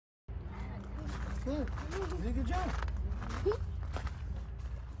Good. You did a good job.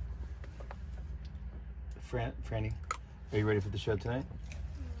 Franny, are you ready for the show tonight?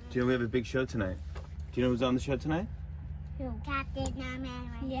 Do you know we have a big show tonight? Do you know who's on the show tonight? Who? Captain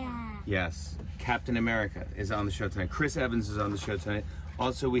America. Yeah. Yes, Captain America is on the show tonight. Chris Evans is on the show tonight.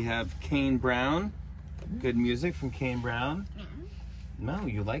 Also, we have Kane Brown. Good music from Kane Brown. Yeah. No,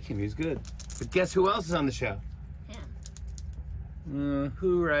 you like him. He's good. But guess who else is on the show? Yeah.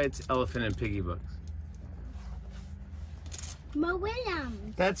 Who writes Elephant and Piggy books? Mo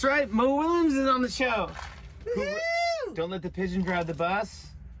Williams. That's right. Mo Williams is on the show. Don't let the pigeon drive the bus.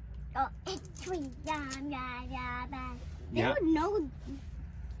 Oh, it's sweet. Yeah. No.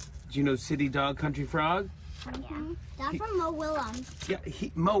 Do you know City Dog Country Frog? Yeah. That's from Mo Williams. Yeah,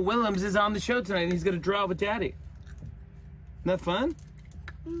 Mo Williams is on the show tonight and he's going to draw with Daddy. Isn't that fun?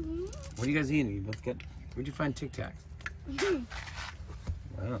 Mm-hmm. What are you guys eating? Where'd you find Tic Tacs? Mm-hmm.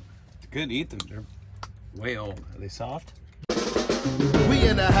 Wow. It's good to eat them. They're way old. Are they soft? We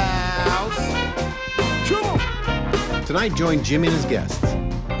in the house. Come on. Tonight, join Jimmy and his guests.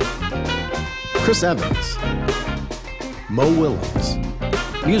 Chris Evans. Mo Williams.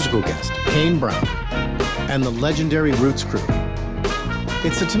 Musical guest, Kane Brown. And the legendary Roots crew.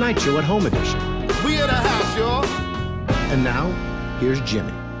 It's the Tonight Show at Home edition. We in the house, y'all. And now, here's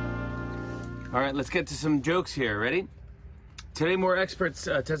Jimmy. All right, let's get to some jokes here. Ready? Today, more experts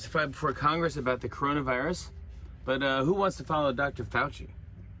testified before Congress about the coronavirus. But who wants to follow Dr. Fauci?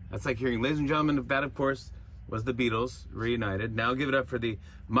 That's like hearing, ladies and gentlemen, that, of course, was the Beatles reunited. Now give it up for the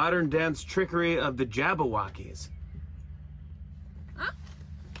modern dance trickery of the Jabberwockies. Huh?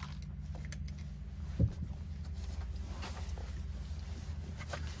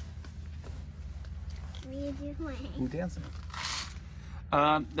 What are you doing? I'm dancing.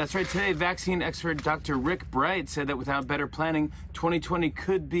 That's right. Today, vaccine expert Dr. Rick Bright said that without better planning, 2020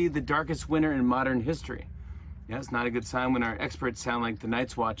 could be the darkest winter in modern history. Yeah, it's not a good sign when our experts sound like the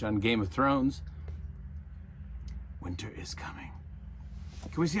Night's Watch on Game of Thrones. Winter is coming.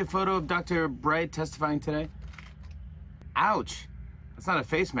 Can we see a photo of Dr. Bright testifying today? Ouch. That's not a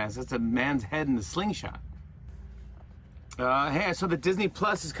face mask. That's a man's head in the slingshot. Hey, I saw that Disney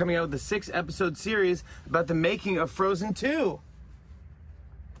Plus is coming out with a 6-episode series about the making of Frozen 2.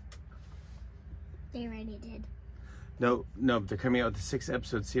 They already did. No, they're coming out with a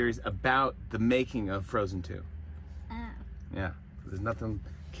 6-episode series about the making of Frozen 2. Oh. Yeah, there's nothing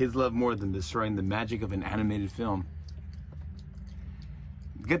kids love more than destroying the magic of an animated film.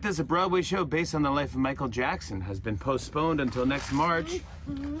 Get this, a Broadway show based on the life of Michael Jackson has been postponed until next March,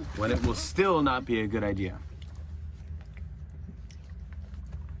 when it will still not be a good idea.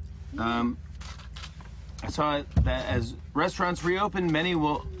 I saw that as restaurants reopen, many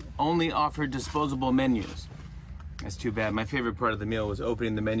will only offer disposable menus. That's too bad. My favorite part of the meal was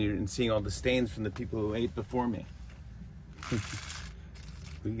opening the menu and seeing all the stains from the people who ate before me.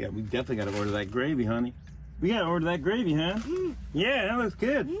 We definitely got to order that gravy, honey. We got to order that gravy, huh? Yeah, that looks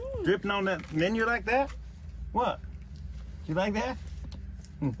good. Dripping on that menu like that? What? You like that?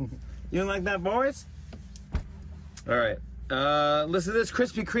 You don't like that, boys? All right. Listen to this.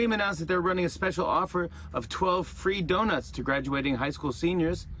 Krispy Kreme announced that they're running a special offer of 12 free donuts to graduating high school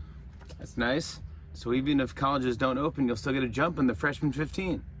seniors. That's nice. So even if colleges don't open, you'll still get a jump in the freshman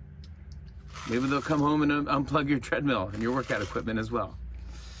 15. Maybe they'll come home and unplug your treadmill and your workout equipment as well.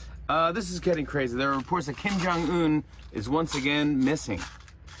 This is getting crazy. There are reports that Kim Jong-un is once again missing.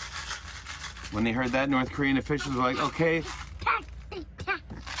 When they heard that, North Korean officials were like, okay.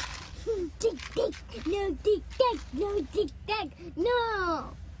 No, tic tac, no, tic tac, no.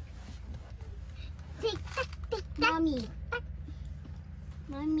 Tic tac, tic tac. Mommy.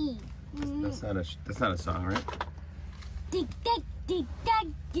 Mommy. That's not a song, right? Tic tac, tic tac,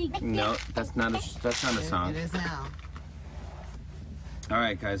 tic tac. No, that's not a song. It is now. All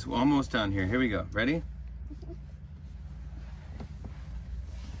right, guys, we're almost done here. Here we go. Ready?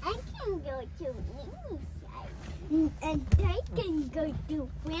 I can go to Winnie's side, and I can go to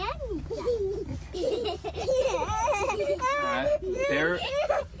Franny's side.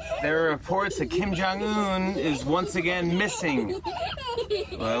 There are reports that Kim Jong-un is once again missing.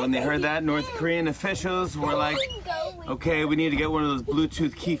 Well, when they heard that, North Korean officials were like, okay, we need to get one of those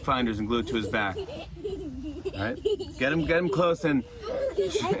Bluetooth key finders and glue it to his back. All right? Get him close and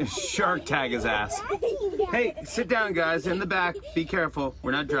shark tag his ass. Hey, sit down, guys, in the back. Be careful.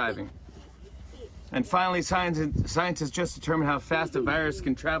 We're not driving. And finally, scientists just determined how fast a virus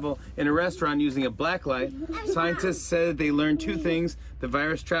can travel in a restaurant using a black light. Scientists said they learned 2 things. The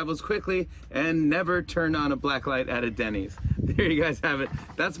virus travels quickly, and never turn on a black light at a Denny's. There you guys have it.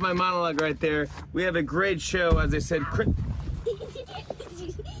 That's my monologue right there. We have a great show, as I said.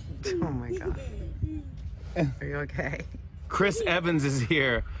 Oh my God. Are you okay? Chris Evans is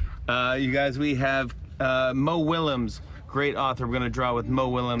here. You guys, we have Mo Willems, great author. We're going to draw with Mo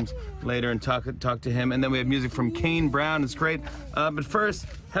Willems later and talk to him. And then we have music from Kane Brown. It's great. But first,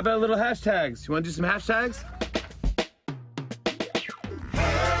 how about a little hashtags? You want to do some hashtags?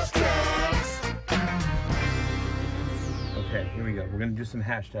 Okay, here we go. We're going to do some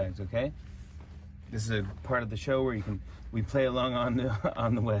hashtags, okay? This is a part of the show where we play along on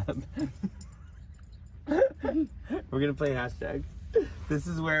the web. We're going to play hashtags. This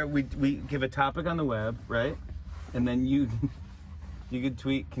is where we give a topic on the web, right? And then you can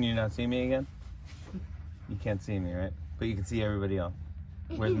tweet. Can you not see me again? You can't see me, right? But you can see everybody else.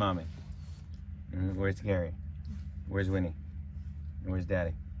 Where's Mommy? Where's Gary? Where's Winnie? And where's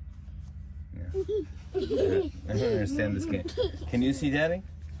Daddy? Yeah. I don't understand this game. Can you see Daddy?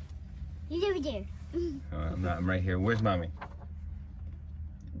 He's over there. Oh, I'm not. I'm right here. Where's Mommy?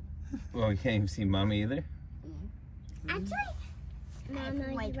 Well, we can't even see Mommy either. Actually,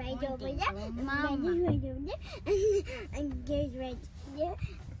 Mama's right over there. Mama's right over there. And Gary's right there.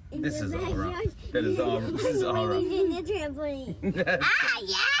 This is all wrong. This is all wrong. in the trampoline. Yeah!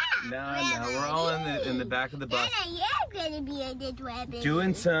 No, we're all in the back of the bus. Yeah, gonna be in the trampoline.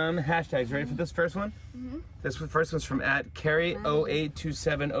 Doing some hashtags. Ready for this first one? This first one's from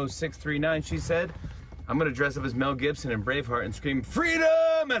 @Carrie08270639. She said, "I'm gonna dress up as Mel Gibson and Braveheart and scream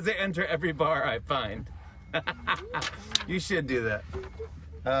freedom as I enter every bar I find." You should do that.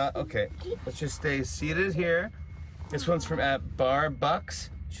 Okay, let's just stay seated here. This one's from @BarBucks.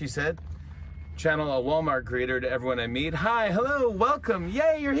 She said, "Channel a Walmart greeter to everyone I meet. Hi, hello, welcome,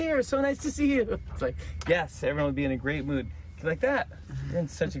 yay, you're here, so nice to see you." It's like, yes, everyone would be in a great mood. Like that. You're in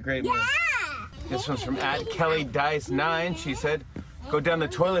such a great mood. This one's from @KellyDice9. She said, "Go down the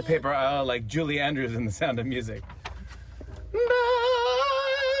toilet paper aisle like Julie Andrews in The Sound of Music."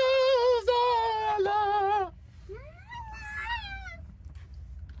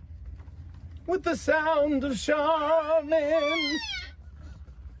 With the sound of Charmin.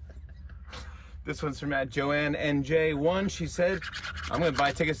 This one's from @JoanneNJ1. She said, "I'm gonna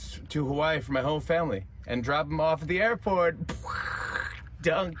buy tickets to Hawaii for my whole family and drop them off at the airport."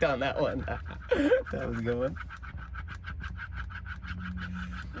 Dunked on that one. That was a good one.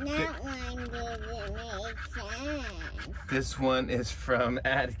 That one didn't make sense. This one is from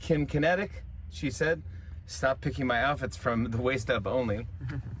 @KimKinetic. She said, "Stop picking my outfits from the waist up only."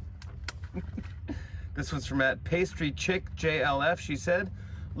 This one's from @PastryChickJLF. She said,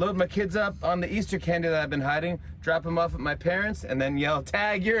 "Load my kids up on the Easter candy that I've been hiding, drop them off at my parents, and then yell,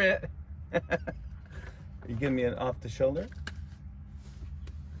 'Tag, you're it.'" Are you giving me an off the shoulder?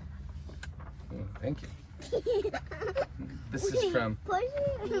 Oh, thank you. This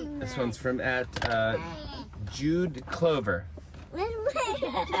one's from @Jude Clover.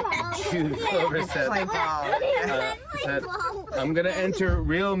 Jude Clover said, "I'm gonna enter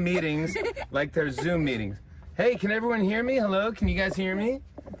real meetings like they're Zoom meetings. Hey, can everyone hear me? Hello, can you guys hear me?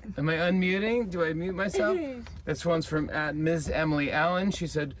 Am I unmuting? Do I mute myself?" This one's from @Ms. Emily Allen. She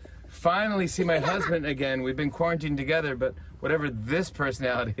said, "Finally see my husband again. We've been quarantined together, but whatever this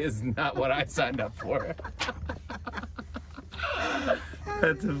personality is not what I signed up for."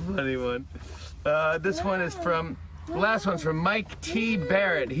 That's a funny one. This one is from, the last one's from Mike T.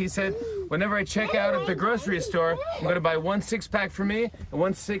 Barrett. He said, "Whenever I check out at the grocery store, I'm going to buy 1 6-pack for me and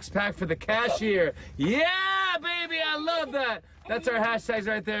 1 6-pack for the cashier." Yeah, baby, I love that. That's our hashtags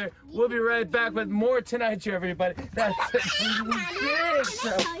right there. We'll be right back with more Tonight Show, everybody. That's it.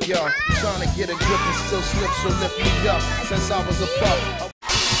 Yo, trying to get a grip and still slip, so lift me up since I was a pup.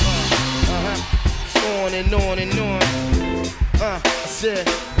 On and on and on. I said,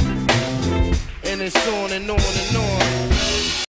 and it's on and on and on.